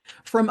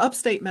From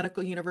Upstate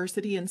Medical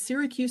University in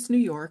Syracuse, New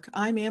York,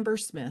 I'm Amber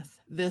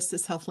Smith. This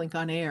is HealthLink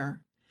on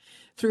Air.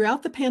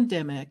 Throughout the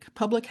pandemic,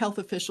 public health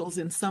officials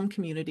in some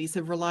communities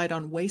have relied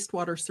on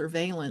wastewater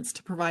surveillance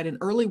to provide an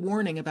early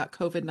warning about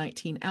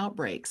COVID-19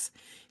 outbreaks.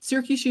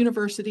 Syracuse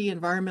University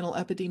environmental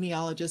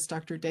epidemiologist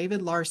Dr.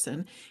 David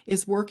Larson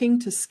is working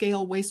to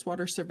scale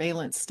wastewater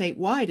surveillance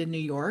statewide in New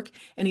York,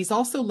 and he's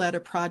also led a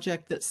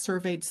project that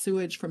surveyed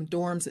sewage from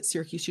dorms at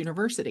Syracuse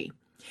University.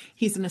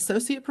 He's an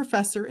associate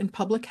professor in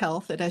public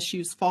health at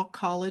SU's Falk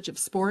College of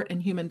Sport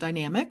and Human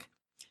Dynamic.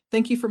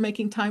 Thank you for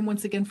making time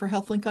once again for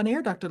HealthLink on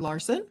Air, Dr.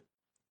 Larson.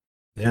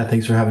 Yeah,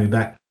 thanks for having me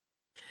back.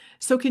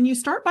 So can you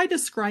start by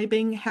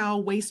describing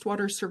how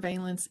wastewater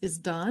surveillance is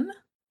done?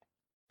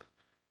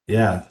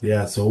 Yeah.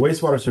 So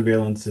wastewater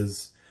surveillance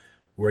is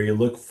where you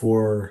look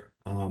for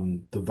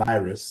the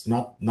virus,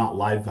 not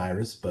live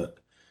virus, but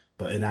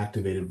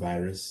inactivated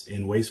virus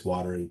in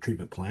wastewater in a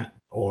treatment plant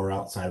or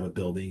outside of a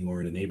building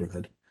or in a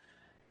neighborhood.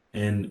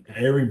 And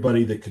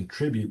everybody that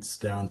contributes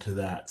down to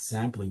that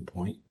sampling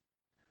point,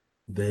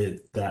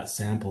 that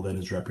sample then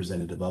is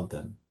representative of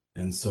them.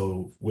 And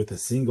so with a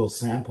single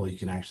sample, you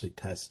can actually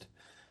test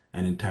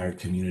an entire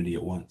community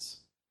at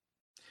once.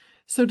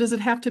 So does it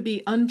have to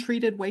be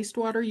untreated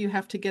wastewater? You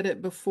have to get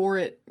it before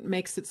it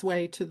makes its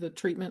way to the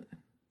treatment?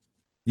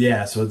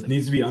 Yeah, so it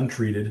needs to be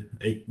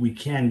untreated. We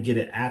can get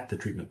it at the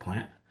treatment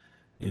plant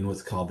in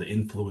what's called the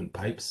influent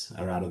pipes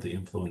or out of the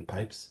influent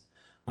pipes.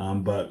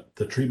 But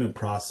the treatment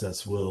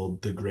process will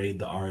degrade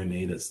the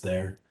RNA that's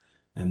there,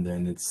 and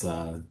then it's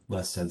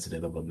less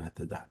sensitive of a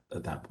method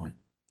at that point.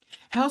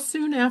 How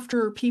soon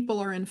after people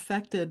are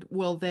infected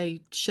will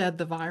they shed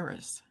the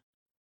virus?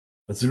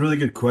 That's a really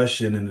good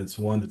question, and it's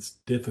one that's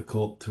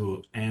difficult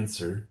to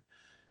answer.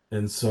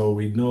 And so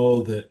we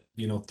know that,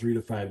 3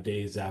 to 5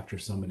 days after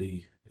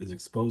somebody is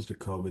exposed to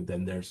COVID,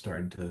 then they're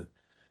starting to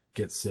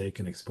get sick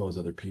and expose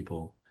other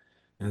people.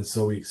 And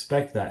so we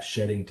expect that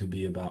shedding to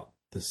be about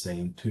the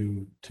same,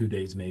 two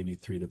days, maybe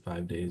 3 to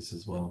 5 days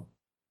as well.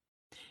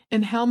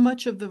 And how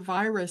much of the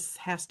virus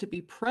has to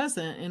be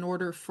present in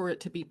order for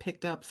it to be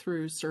picked up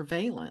through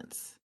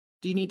surveillance?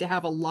 Do you need to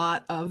have a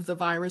lot of the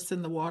virus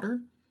in the water?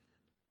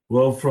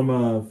 Well, from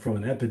an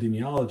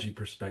epidemiology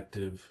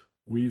perspective,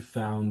 we've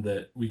found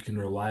that we can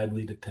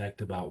reliably detect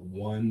about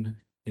one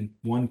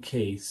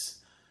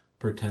case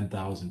per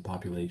 10,000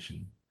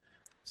 population.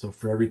 So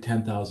for every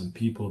 10,000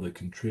 people that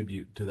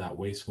contribute to that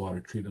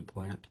wastewater treatment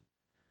plant,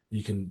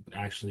 you can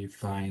actually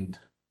find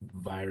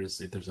virus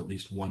if there's at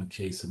least one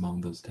case among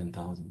those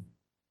 10,000.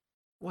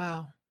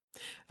 Wow.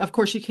 Of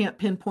course, you can't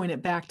pinpoint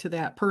it back to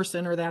that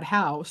person or that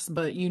house,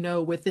 but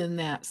within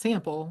that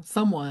sample,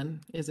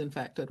 someone is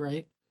infected,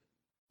 right?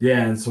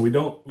 Yeah, and so we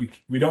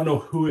don't know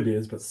who it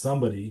is, but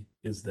somebody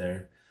is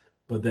there.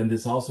 But then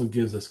this also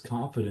gives us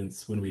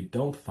confidence when we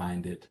don't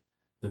find it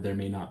that there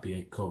may not be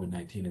a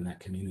COVID-19 in that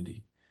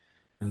community.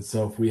 And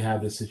so if we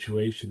have this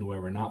situation where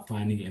we're not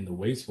finding it in the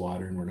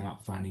wastewater and we're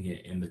not finding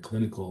it in the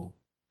clinical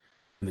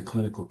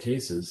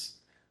cases,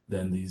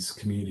 then these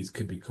communities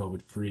could be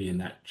COVID free, and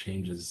that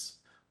changes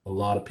a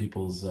lot of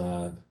people's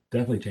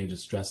definitely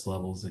changes stress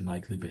levels and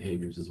likely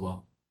behaviors as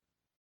well.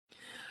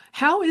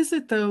 How is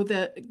it, though,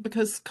 that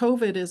because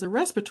COVID is a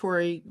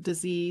respiratory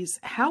disease,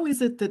 how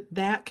is it that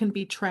that can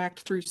be tracked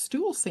through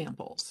stool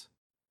samples?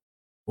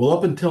 Well,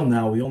 up until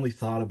now, we only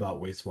thought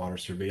about wastewater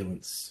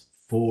surveillance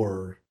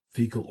for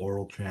fecal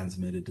oral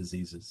transmitted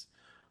diseases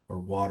or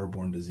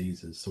waterborne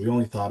diseases. So we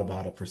only thought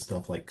about it for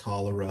stuff like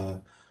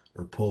cholera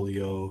or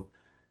polio.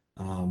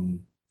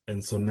 Um,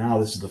 and so now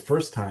this is the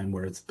first time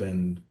where it's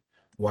been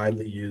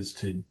widely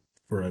used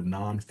for a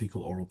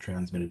non-fecal oral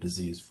transmitted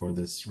disease for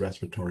this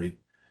respiratory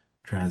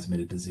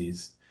transmitted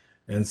disease.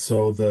 And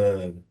so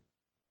the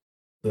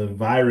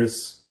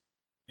virus,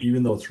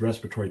 even though it's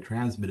respiratory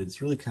transmitted,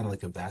 it's really kind of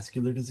like a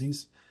vascular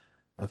disease,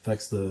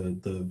 affects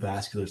the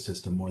vascular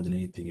system more than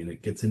anything, and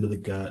it gets into the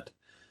gut,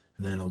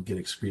 and then it'll get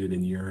excreted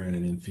in urine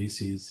and in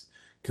feces.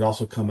 It could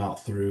also come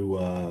out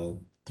through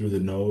the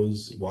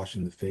nose,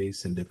 washing the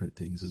face, and different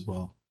things as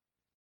well.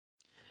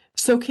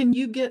 So can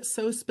you get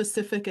so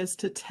specific as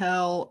to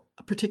tell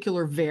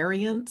particular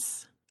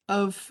variants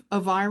of a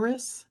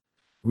virus?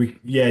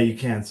 Yeah, you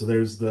can. So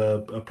there's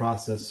a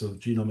process of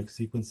genomic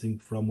sequencing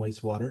from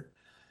wastewater,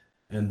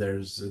 and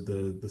there's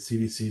the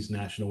CDC's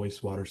National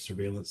Wastewater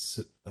Surveillance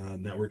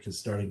Network is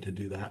starting to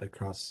do that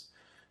across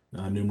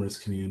numerous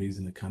communities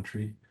in the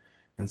country.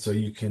 And so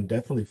you can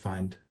definitely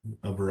find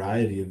a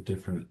variety of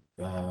different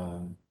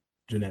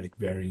genetic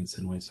variants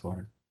in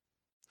wastewater.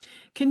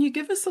 Can you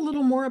give us a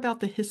little more about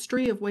the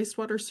history of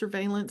wastewater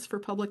surveillance for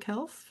public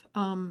health?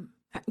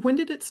 When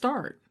did it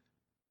start?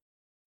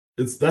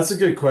 That's a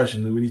good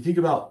question. When you think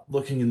about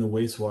looking in the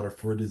wastewater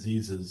for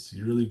diseases,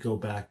 you really go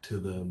back to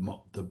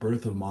the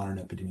birth of modern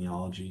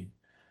epidemiology.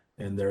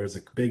 And there was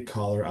a big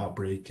cholera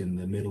outbreak in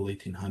the middle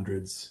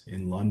 1800s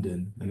in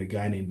London, and a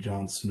guy named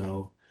John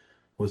Snow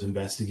was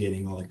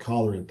investigating all the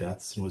cholera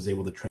deaths and was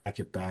able to track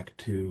it back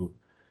to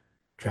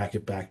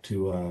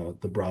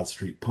the Broad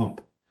Street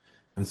pump.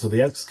 And so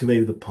they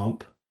excavated the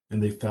pump,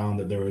 and they found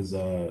that there was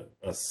a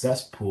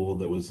cesspool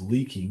that was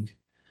leaking,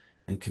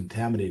 and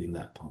contaminating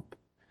that pump.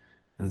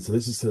 And so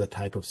this is the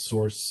type of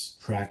source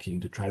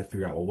tracking to try to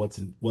figure out, well,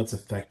 what's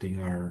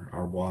affecting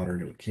our water,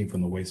 and it came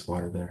from the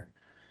wastewater there.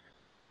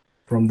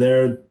 From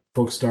there,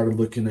 folks started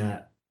looking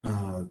at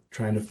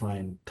trying to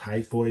find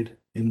typhoid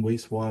in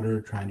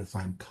wastewater, trying to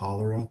find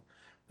cholera.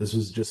 This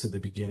was just at the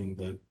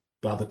beginning,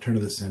 about the turn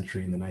of the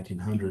century in the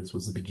 1900s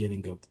was the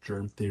beginning of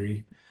germ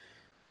theory.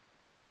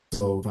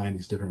 So find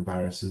these different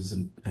viruses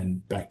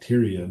and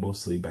bacteria,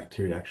 mostly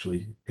bacteria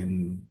actually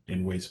in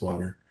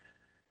wastewater.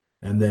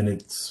 And then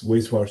it's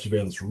wastewater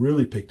surveillance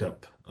really picked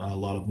up a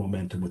lot of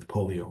momentum with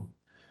polio.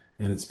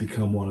 And it's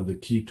become one of the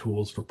key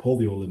tools for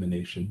polio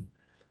elimination.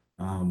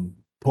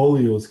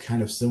 Polio is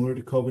kind of similar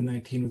to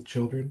COVID-19 with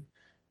children.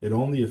 It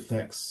only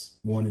affects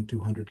 1 in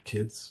 200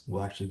 kids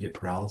will actually get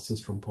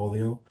paralysis from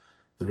polio.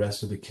 The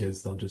rest of the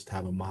kids, they'll just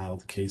have a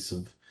mild case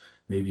of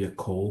maybe a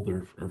cold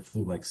or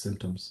flu-like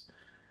symptoms.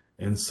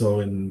 And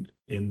so in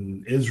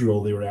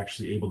Israel, they were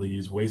actually able to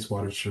use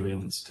wastewater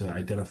surveillance to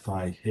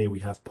identify, hey, we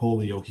have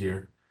polio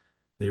here.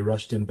 They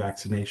rushed in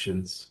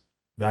vaccinations,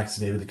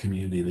 vaccinated the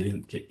community. They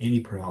didn't get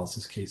any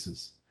paralysis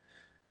cases.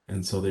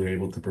 And so they were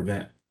able to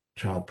prevent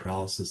child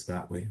paralysis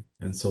that way.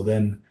 And so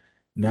then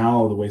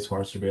now the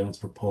wastewater surveillance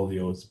for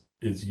polio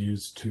is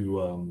used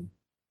to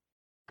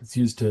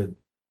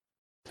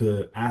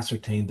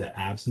ascertain the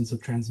absence of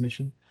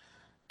transmission,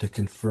 to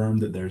confirm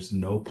that there's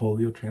no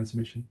polio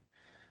transmission.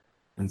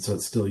 And so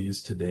it's still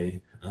used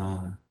today.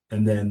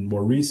 And then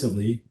more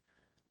recently,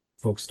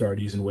 folks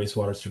started using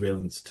wastewater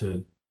surveillance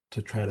to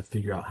try to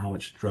figure out how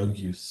much drug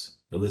use,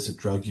 illicit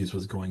drug use,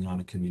 was going on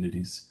in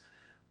communities,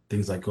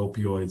 things like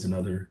opioids and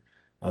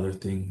other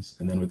things.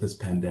 And then with this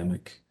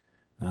pandemic,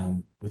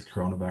 with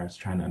coronavirus,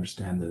 trying to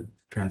understand the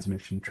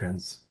transmission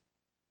trends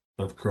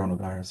of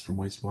coronavirus from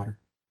wastewater.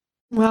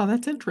 Wow,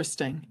 that's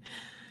interesting.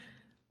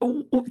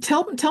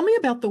 Tell me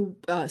about the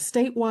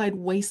statewide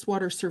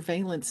wastewater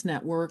surveillance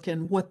network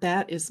and what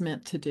that is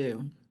meant to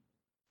do.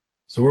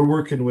 So we're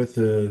working with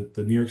the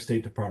New York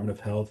State Department of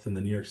Health and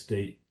the New York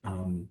State,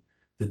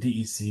 the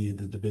DEC,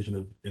 the Division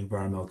of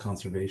Environmental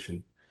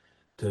Conservation,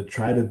 to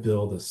try to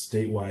build a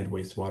statewide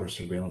wastewater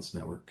surveillance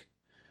network.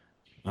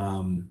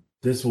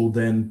 This will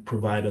then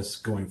provide us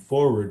going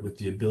forward with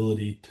the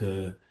ability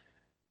to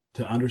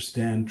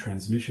understand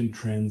transmission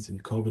trends in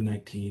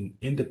COVID-19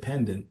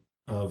 independent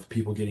of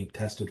people getting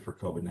tested for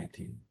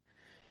COVID-19.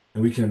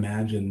 And we can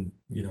imagine,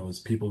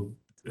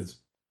 as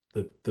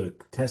the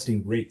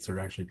testing rates are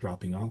actually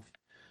dropping off,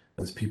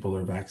 as people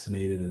are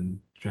vaccinated and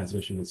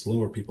transmission gets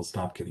lower, people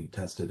stop getting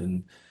tested.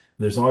 And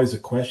there's always a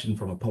question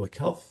from a public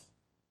health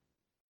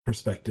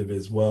perspective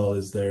as well.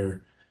 Is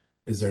there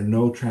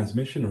no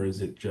transmission, or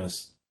is it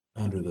just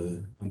under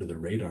the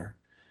radar?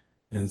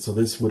 And so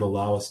this would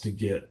allow us to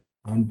get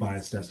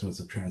unbiased estimates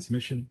of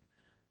transmission.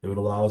 It would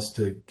allow us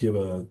to give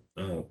a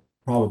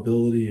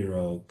probability or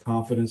a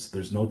confidence that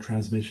there's no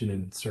transmission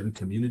in certain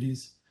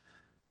communities.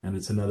 And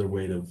it's another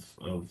way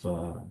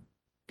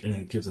and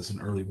it gives us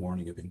an early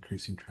warning of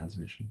increasing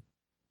transmission.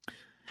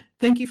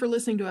 Thank you for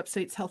listening to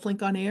Upstate's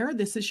HealthLink on Air.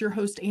 This is your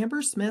host,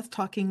 Amber Smith,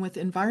 talking with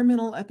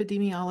environmental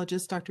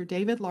epidemiologist Dr.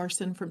 David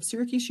Larson from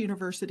Syracuse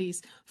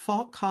University's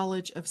Falk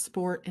College of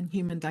Sport and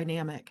Human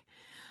Dynamic.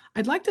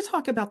 I'd like to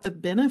talk about the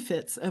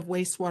benefits of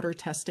wastewater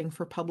testing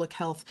for public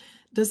health.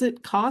 Does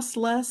it cost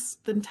less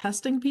than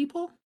testing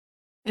people?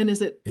 And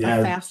is it a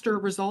faster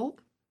result?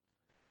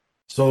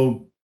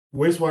 So a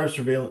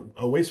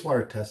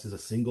wastewater test is a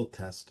single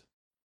test,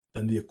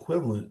 and the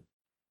equivalent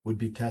would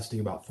be testing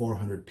about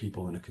 400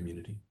 people in a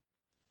community.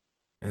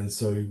 And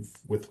so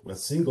with a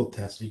single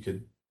test, you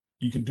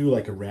could do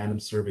like a random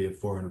survey of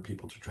 400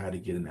 people to try to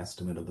get an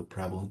estimate of the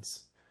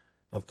prevalence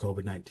of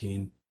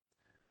COVID-19,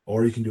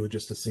 or you can do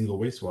just a single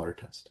wastewater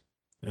test.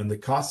 And the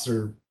costs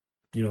are,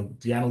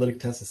 the analytic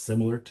test is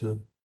similar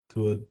to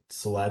a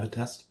saliva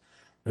test.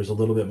 There's a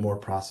little bit more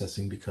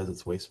processing because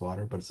it's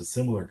wastewater, but it's a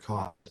similar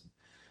cost.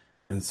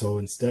 And so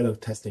instead of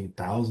testing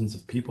thousands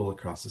of people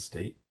across the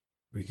state,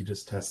 we could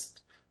just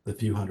test the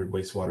few hundred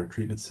wastewater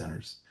treatment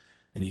centers,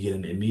 and you get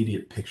an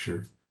immediate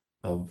picture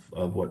of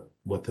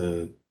what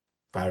the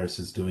virus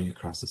is doing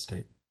across the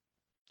state.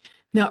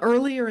 Now,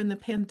 earlier in the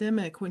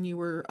pandemic, when you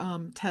were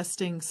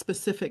testing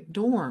specific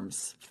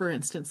dorms, for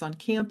instance, on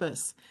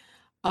campus,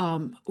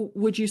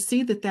 would you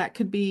see that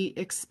could be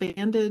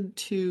expanded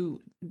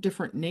to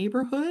different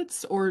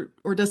neighborhoods, or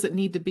does it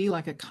need to be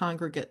like a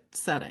congregate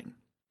setting?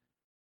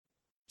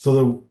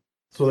 So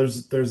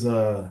there's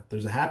a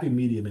happy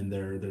medium in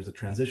there. There's a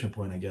transition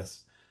point, I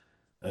guess.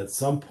 At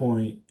some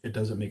point, it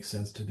doesn't make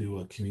sense to do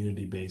a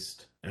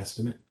community-based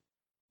estimate.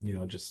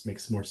 It just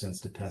makes more sense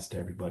to test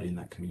everybody in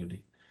that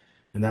community.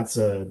 And that's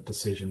a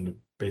decision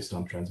based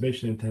on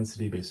transmission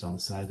intensity, based on the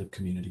size of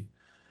community.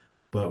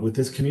 But with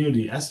this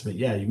community estimate,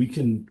 yeah, we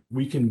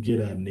can get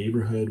a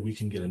neighborhood, we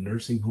can get a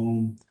nursing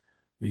home,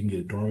 we can get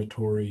a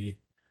dormitory,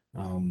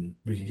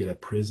 we can get a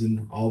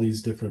prison, all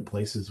these different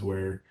places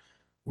where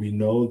we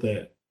know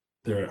that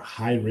they're at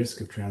high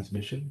risk of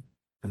transmission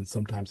and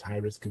sometimes high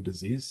risk of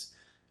disease,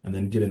 and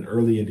then get an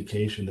early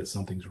indication that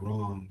something's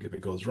wrong if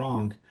it goes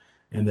wrong,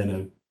 and then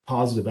a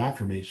positive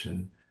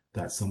affirmation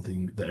that's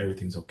something that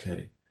everything's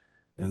okay.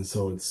 And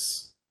so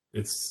it's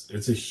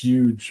a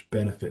huge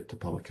benefit to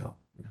public health.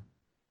 Yeah.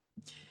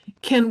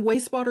 Can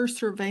wastewater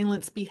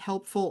surveillance be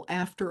helpful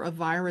after a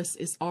virus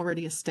is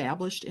already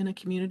established in a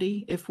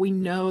community? If we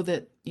know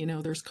that,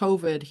 there's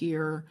COVID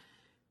here,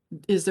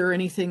 is there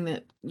anything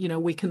that,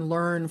 we can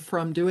learn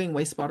from doing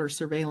wastewater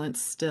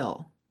surveillance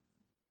still?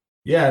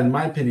 Yeah, in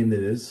my opinion,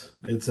 it is.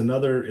 It's an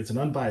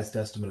unbiased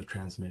estimate of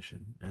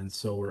transmission. And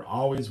so we're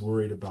always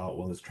worried about,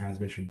 well, is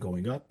transmission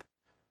going up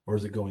or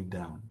is it going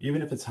down?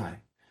 Even if it's high.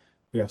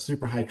 We have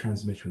super high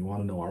transmission. We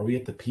want to know, are we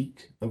at the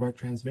peak of our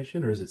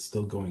transmission or is it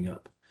still going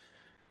up?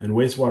 And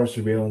wastewater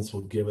surveillance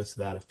will give us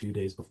that a few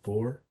days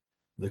before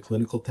the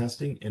clinical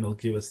testing, and it'll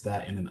give us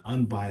that in an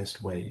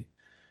unbiased way.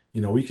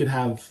 We could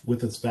have,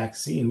 with this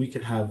vaccine, we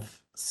could have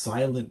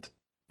silent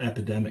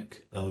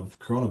epidemic of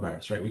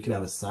coronavirus, right? We could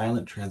have a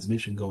silent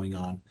transmission going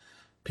on.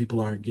 People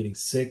aren't getting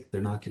sick,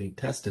 they're not getting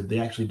tested. They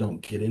actually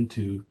don't get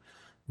into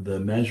the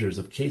measures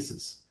of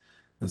cases.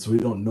 And so we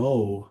don't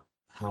know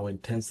how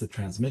intense the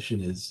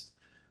transmission is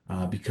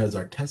because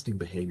our testing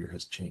behavior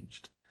has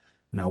changed.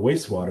 Now,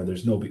 wastewater,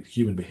 there's no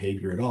human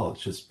behavior at all.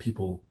 It's just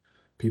people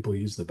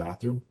use the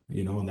bathroom,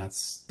 and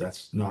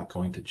that's not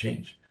going to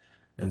change.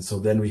 And so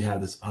then we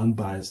have this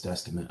unbiased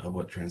estimate of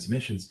what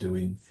transmission's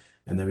doing,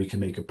 and then we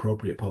can make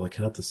appropriate public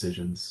health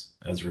decisions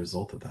as a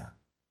result of that.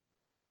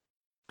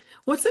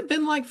 What's it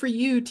been like for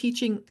you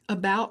teaching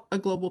about a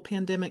global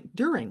pandemic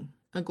during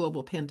a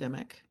global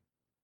pandemic?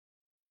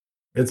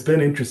 It's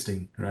been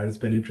interesting, right? It's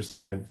been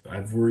interesting.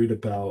 I've worried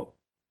about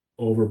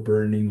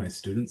overburdening my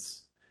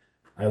students.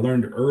 I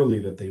learned early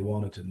that they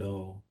wanted to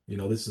know,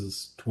 this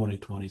is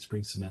 2020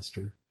 spring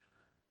semester,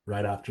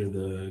 right after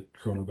the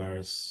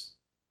coronavirus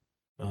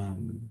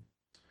um,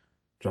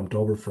 jumped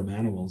over from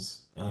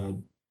animals.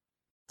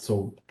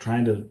 So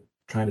trying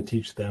to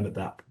teach them at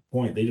that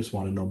point, they just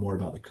want to know more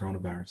about the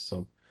coronavirus.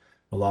 So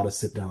a lot of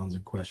sit downs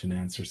and question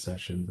answer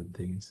sessions and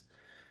things.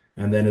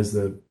 And then as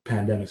the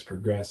pandemic's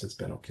progressed, it's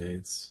been okay.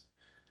 It's,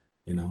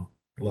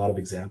 a lot of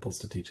examples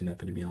to teach in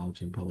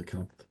epidemiology and public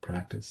health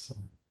practice. So.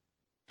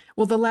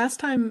 Well, the last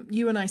time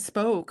you and I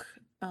spoke,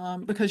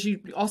 because you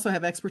also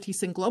have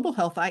expertise in global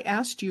health, I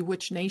asked you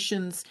which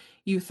nations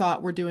you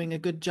thought were doing a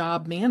good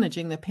job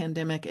managing the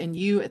pandemic. And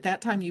at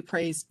that time, you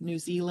praised New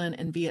Zealand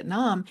and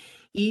Vietnam,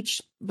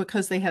 each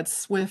because they had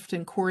swift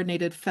and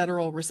coordinated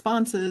federal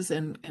responses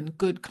and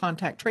good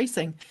contact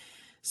tracing.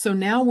 So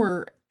now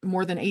we're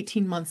more than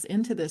 18 months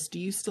into this. Do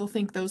you still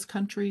think those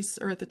countries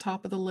are at the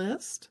top of the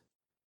list?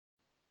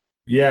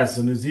 Yeah,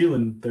 so New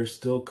Zealand, they're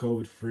still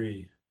COVID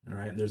free. All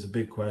right. There's a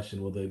big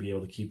question. Will they be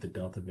able to keep the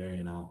Delta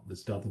variant out?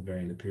 This Delta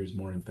variant appears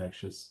more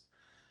infectious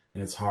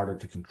and it's harder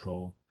to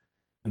control.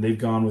 And they've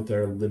gone with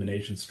their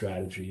elimination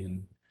strategy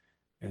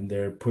and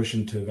they're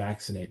pushing to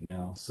vaccinate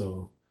now.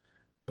 So,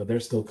 but they're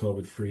still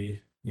COVID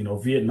free.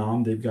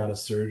 Vietnam, they've got a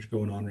surge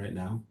going on right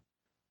now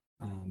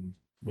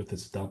with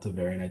this Delta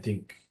variant. I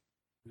think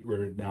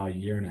we're now a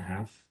year and a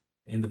half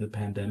into the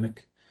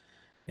pandemic,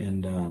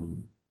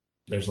 and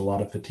there's a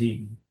lot of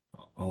fatigue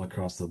all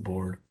across the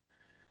board.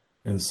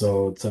 And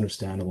so it's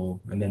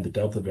understandable. And then the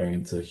Delta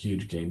variant's a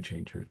huge game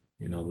changer,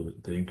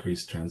 the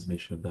increased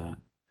transmission of that.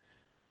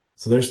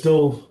 So they're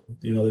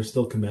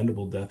still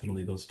commendable,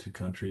 definitely, those two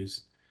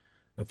countries.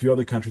 A few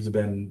other countries have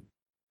been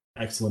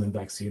excellent in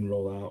vaccine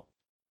rollout.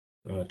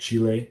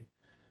 Chile,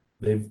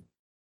 they've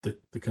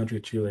the country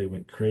of Chile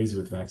went crazy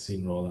with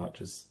vaccine rollout,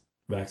 just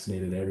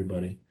vaccinated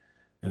everybody.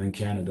 And then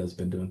Canada's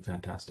been doing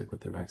fantastic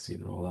with their vaccine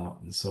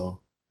rollout. And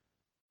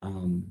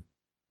um,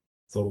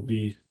 so it'll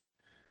be,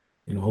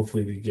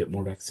 hopefully we get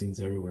more vaccines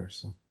everywhere.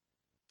 So.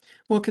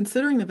 Well,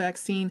 considering the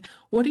vaccine,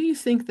 what do you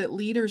think that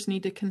leaders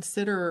need to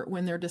consider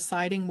when they're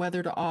deciding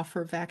whether to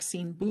offer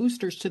vaccine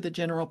boosters to the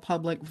general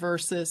public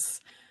versus,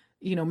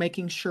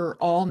 making sure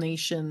all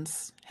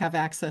nations have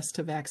access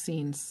to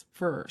vaccines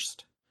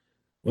first?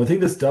 Well, I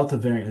think this Delta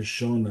variant has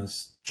shown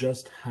us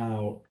just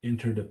how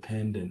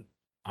interdependent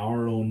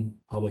our own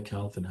public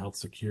health and health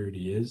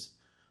security is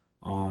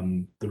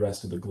on the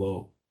rest of the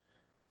globe.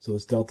 So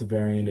this Delta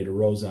variant, it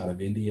arose out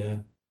of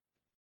India.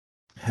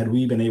 Had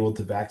we been able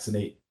to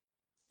vaccinate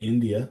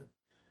India,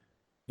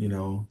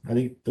 I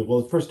think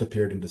it first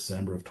appeared in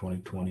December of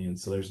 2020, and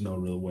so there's no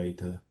real way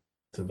to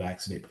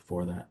vaccinate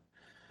before that.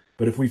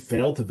 But if we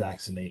fail to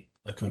vaccinate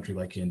a country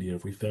like India,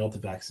 if we fail to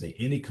vaccinate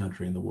any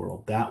country in the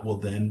world, that will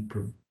then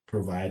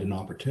provide an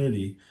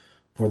opportunity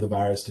for the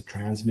virus to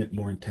transmit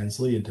more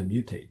intensely and to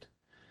mutate.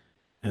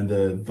 And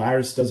the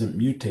virus doesn't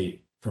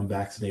mutate from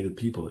vaccinated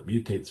people, it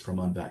mutates from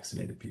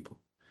unvaccinated people.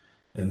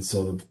 And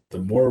so the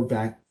more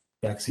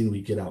vaccine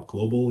we get out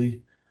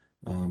globally,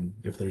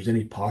 if there's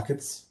any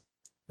pockets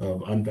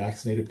of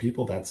unvaccinated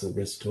people, that's a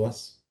risk to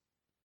us.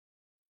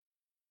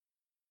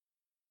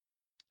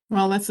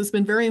 Well, this has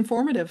been very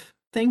informative.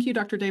 Thank you,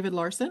 Dr. David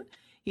Larson.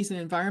 He's an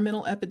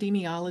environmental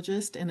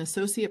epidemiologist and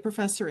associate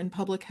professor in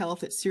public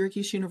health at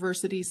Syracuse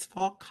University's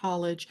Falk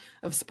College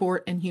of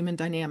Sport and Human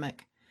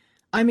Dynamic.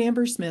 I'm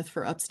Amber Smith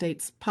for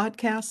Upstate's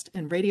podcast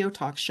and radio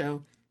talk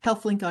show,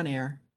 HealthLink on Air.